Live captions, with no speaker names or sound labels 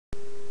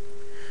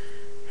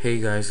Hey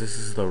guys, this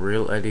is the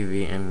real Eddie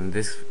V, and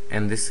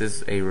this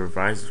is a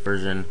revised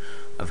version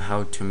of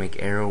how to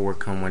make Aero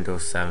work on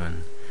Windows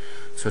 7.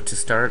 So to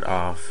start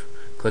off,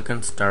 click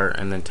on Start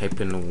and then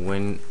type in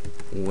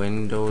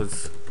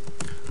Windows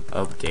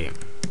Update.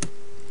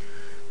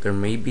 There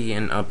may be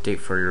an update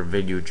for your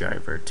video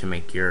driver to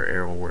make your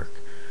Aero work.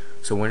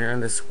 So when you're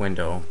in this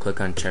window,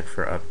 click on Check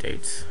for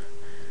Updates,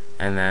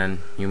 and then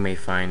you may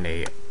find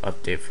a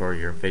update for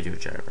your video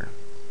driver.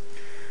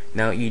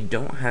 Now you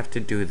don't have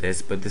to do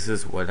this, but this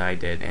is what I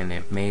did, and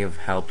it may have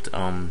helped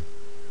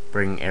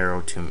bring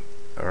Aero to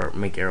or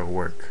make Aero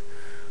work.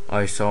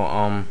 Alright, so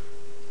I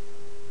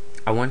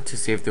went to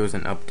see if there was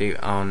an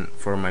update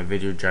for my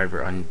video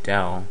driver on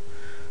Dell.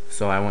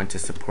 So I went to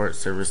Support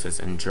Services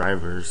and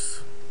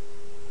Drivers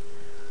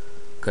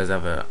because I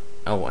have a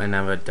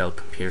Dell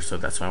computer, so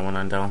that's why I went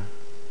on Dell.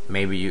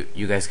 Maybe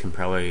you guys can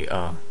probably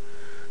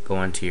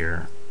go into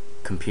your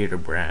computer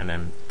brand,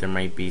 and there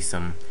might be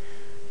some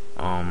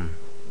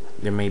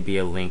there may be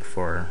a link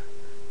for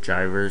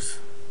drivers,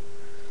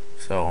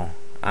 so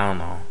I don't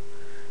know.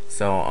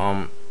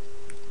 So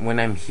when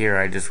I'm here,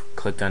 I just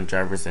clicked on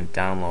drivers and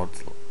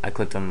downloads. I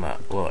clicked on the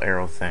little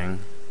arrow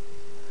thing,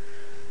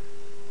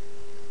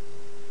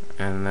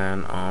 and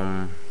then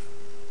I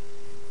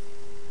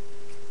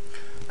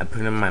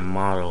put in my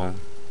model,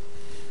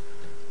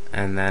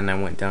 and then I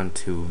went down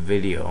to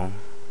video,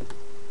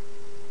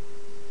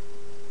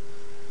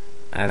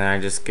 and I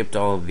just skipped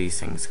all of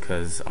these things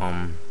because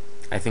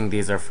I think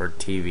these are for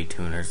TV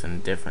tuners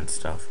and different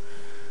stuff.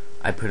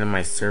 I put in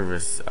my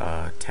service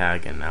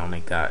tag, and I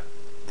only got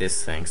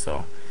this thing,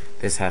 so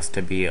this has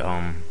to be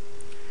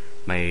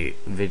my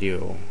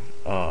video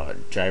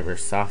driver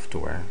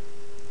software.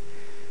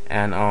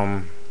 And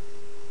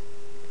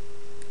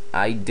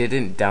I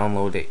didn't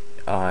download it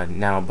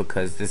now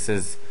because this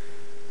is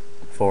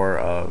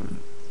for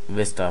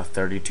Vista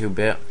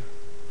 32-bit.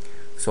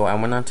 So I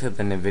went onto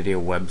the NVIDIA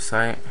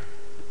website,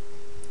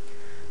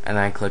 and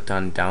I clicked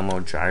on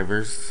download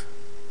drivers,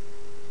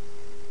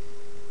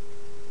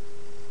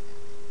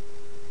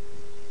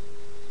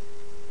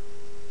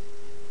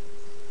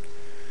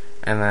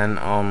 and then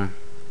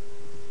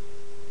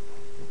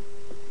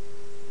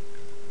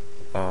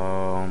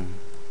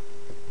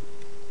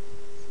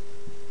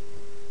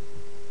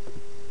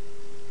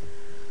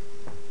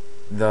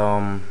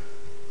the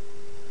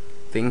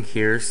thing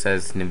here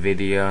says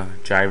NVIDIA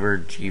driver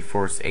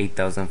GeForce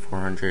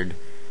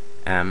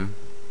 8400M,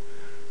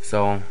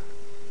 so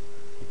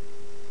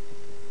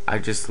I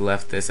just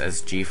left this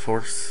as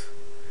GeForce,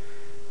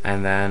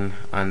 and then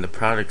on the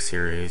product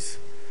series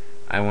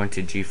I went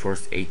to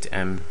GeForce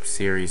 8M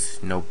series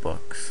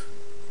notebooks.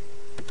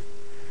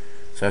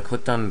 So I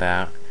clicked on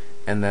that,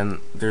 and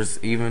then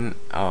there's even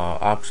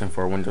option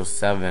for Windows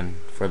 7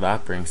 for the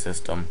operating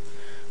system,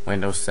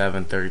 Windows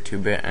 7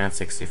 32-bit and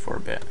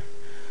 64-bit.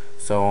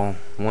 So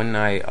when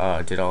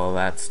I did all of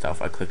that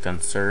stuff, I clicked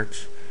on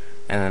search,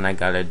 and then I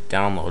got a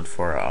download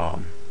for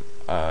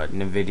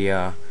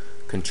NVIDIA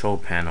control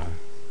panel.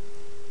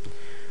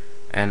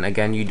 And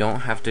again, you don't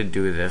have to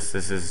do this.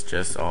 This is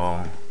just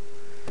all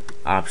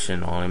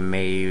optional. It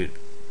may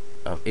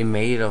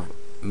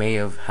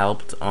have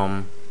helped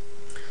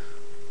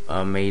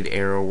made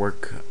Aero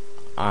work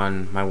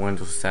on my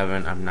Windows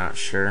 7. I'm not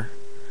sure.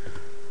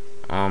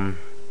 I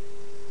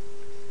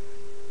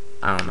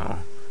don't know.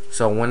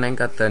 So when I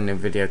got the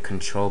NVIDIA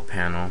control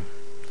panel,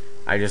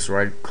 I just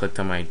right-clicked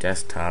on my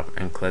desktop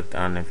and clicked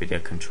on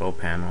NVIDIA control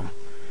panel,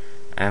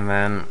 and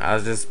then I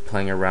was just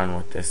playing around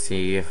with this,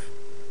 see if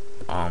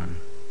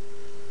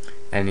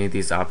any of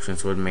these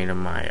options would make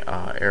my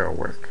Aero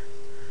work.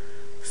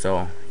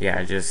 So yeah,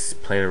 I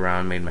just played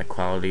around, made my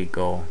quality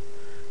go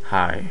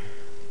high,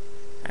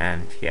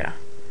 and yeah.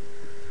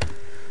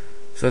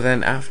 So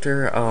then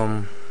after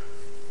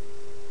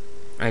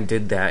I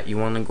did that, you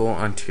want to go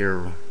onto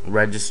your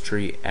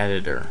Registry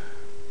Editor.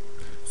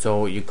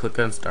 So you click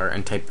on Start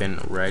and type in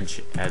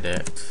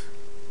regedit,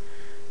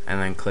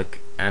 and then click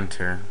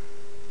Enter.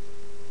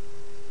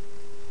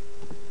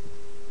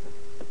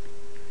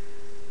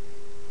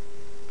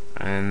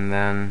 And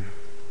then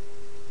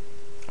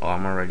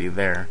I'm already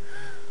there.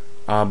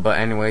 But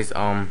anyways,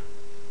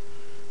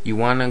 you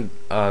want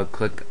to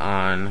click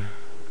on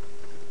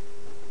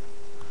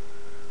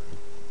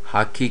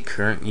Hotkey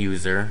Current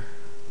User,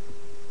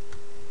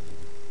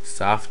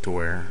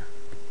 Software,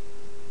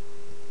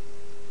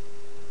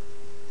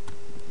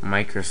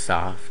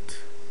 Microsoft,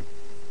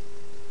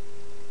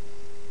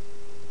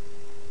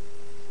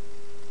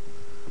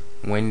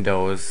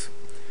 Windows,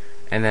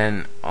 and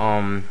then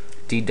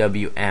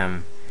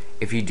DWM.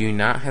 If you do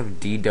not have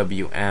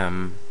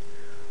DWM,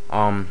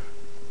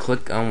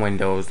 click on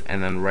Windows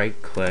and then right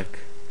click,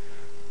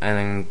 and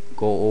then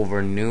go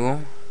over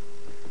New,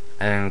 and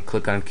then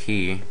click on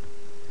Key,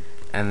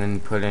 and then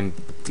put in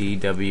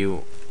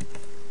DWM.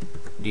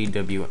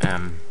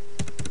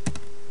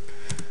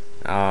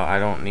 I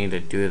don't need to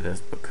do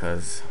this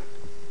because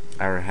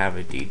I already have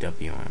a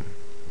DWM.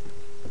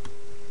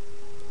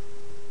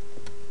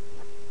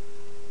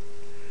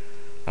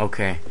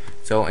 Okay,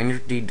 So in your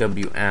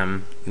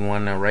DWM, you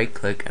want to right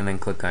click and then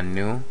click on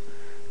New,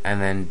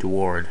 and then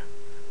Duord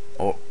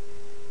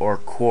or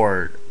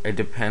Chord. It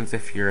depends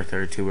if you're a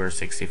 32 or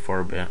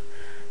 64-bit.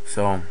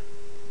 So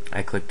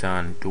I clicked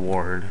on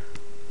Duord.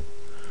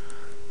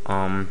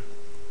 And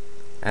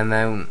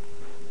then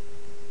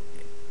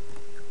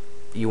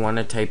you want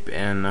to type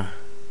in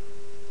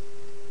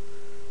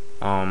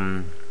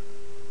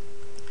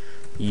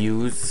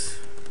use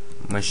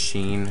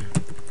machine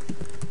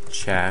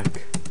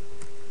check,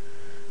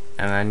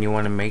 and then you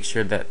want to make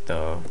sure that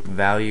the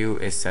value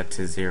is set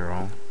to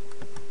 0,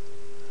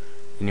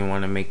 and you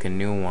want to make a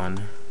new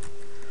one.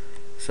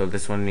 So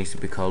this one needs to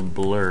be called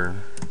blur.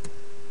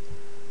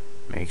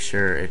 Make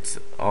sure it's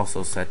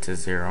also set to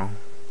 0,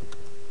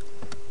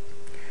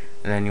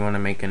 and then you want to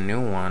make a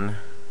new one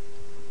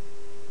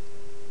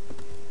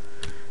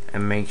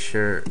and make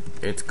sure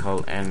it's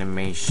called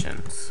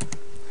animations,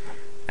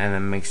 and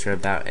then make sure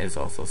that is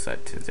also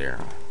set to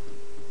 0.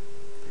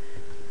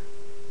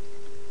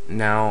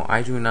 Now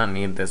I do not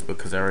need this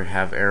because I already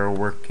have arrow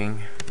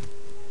working,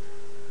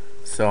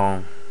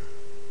 so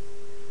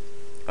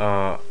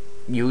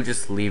you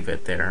just leave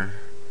it there.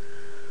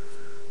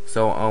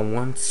 So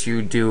once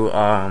you do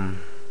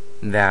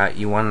that,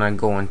 you want to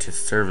go into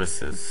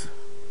services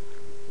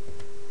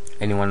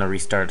and you want to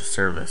restart a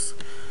service.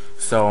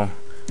 So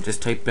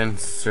just type in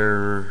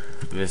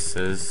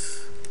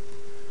services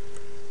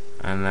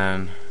and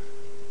then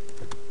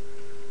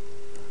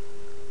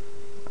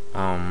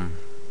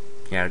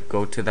yeah,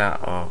 go to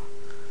that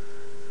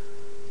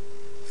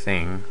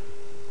thing,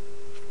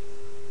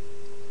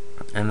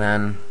 and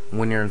then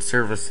when you're in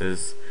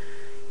services,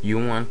 you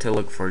want to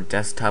look for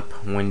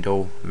desktop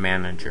window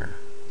manager.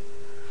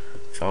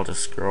 So I'll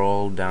just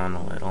scroll down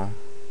a little,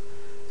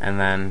 and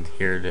then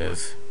here it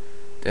is,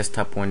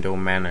 desktop window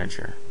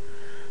manager.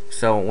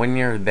 So when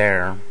you're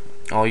there,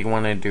 all you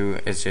want to do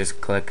is just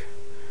click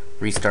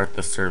restart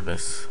the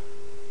service.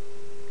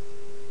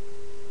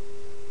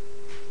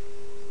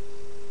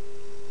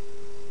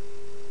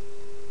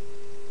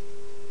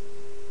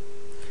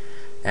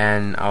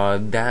 And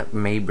that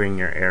may bring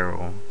your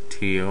arrow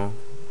to you.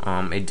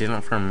 It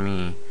didn't for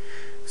me,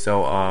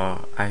 so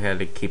I had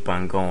to keep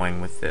on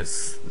going with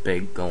this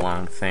big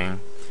long thing.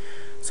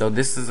 So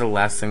this is the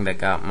last thing that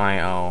got my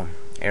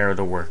arrow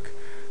to work.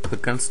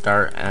 Click on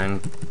start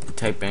and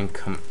type in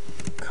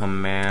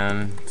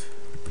command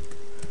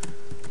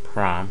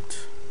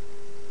prompt.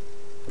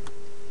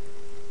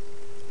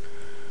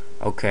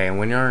 Okay,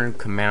 when you're in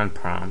command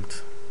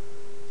prompt,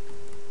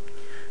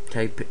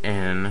 type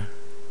in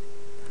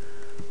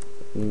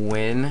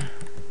win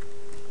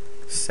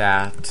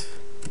sat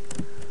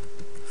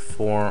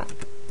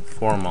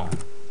formal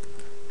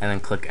and then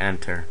click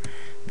enter.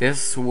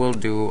 This will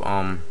do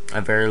a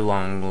very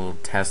long little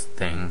test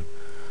thing.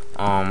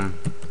 I'm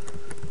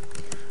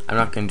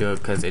not gonna do it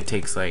because it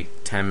takes like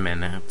 10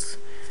 minutes,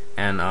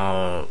 and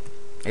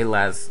it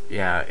lasts,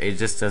 yeah, it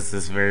just does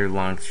this very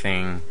long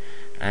thing,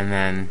 and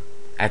then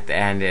at the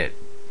end it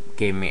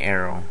gave me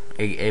arrow.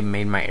 It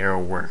made my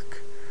arrow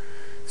work.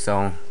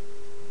 So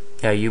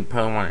yeah, you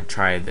probably want to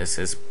try this.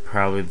 It's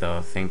probably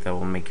the thing that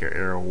will make your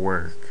arrow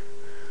work.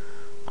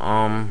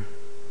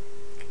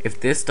 If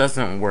this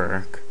doesn't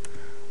work,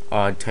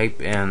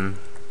 type in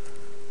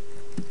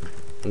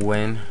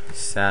win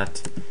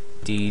sat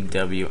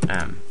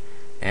DWM,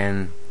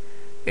 and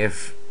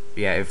if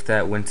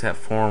that WinSat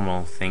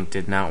formal thing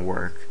did not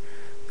work,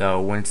 the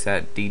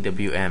WinSat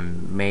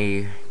DWM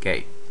may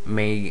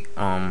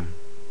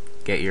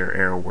get your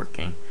arrow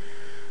working.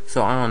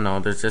 So I don't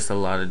know, there's just a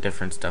lot of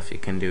different stuff you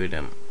can do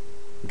to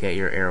get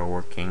your arrow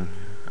working.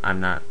 I'm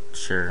not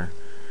sure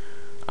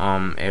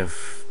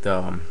if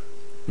the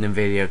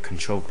NVIDIA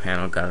control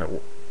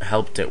panel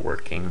helped it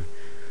working.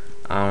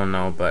 I don't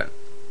know, but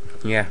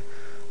yeah.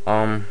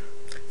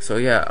 So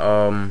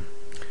yeah,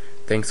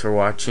 thanks for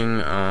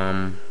watching,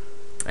 and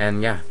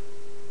yeah,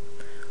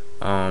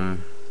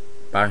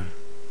 bye.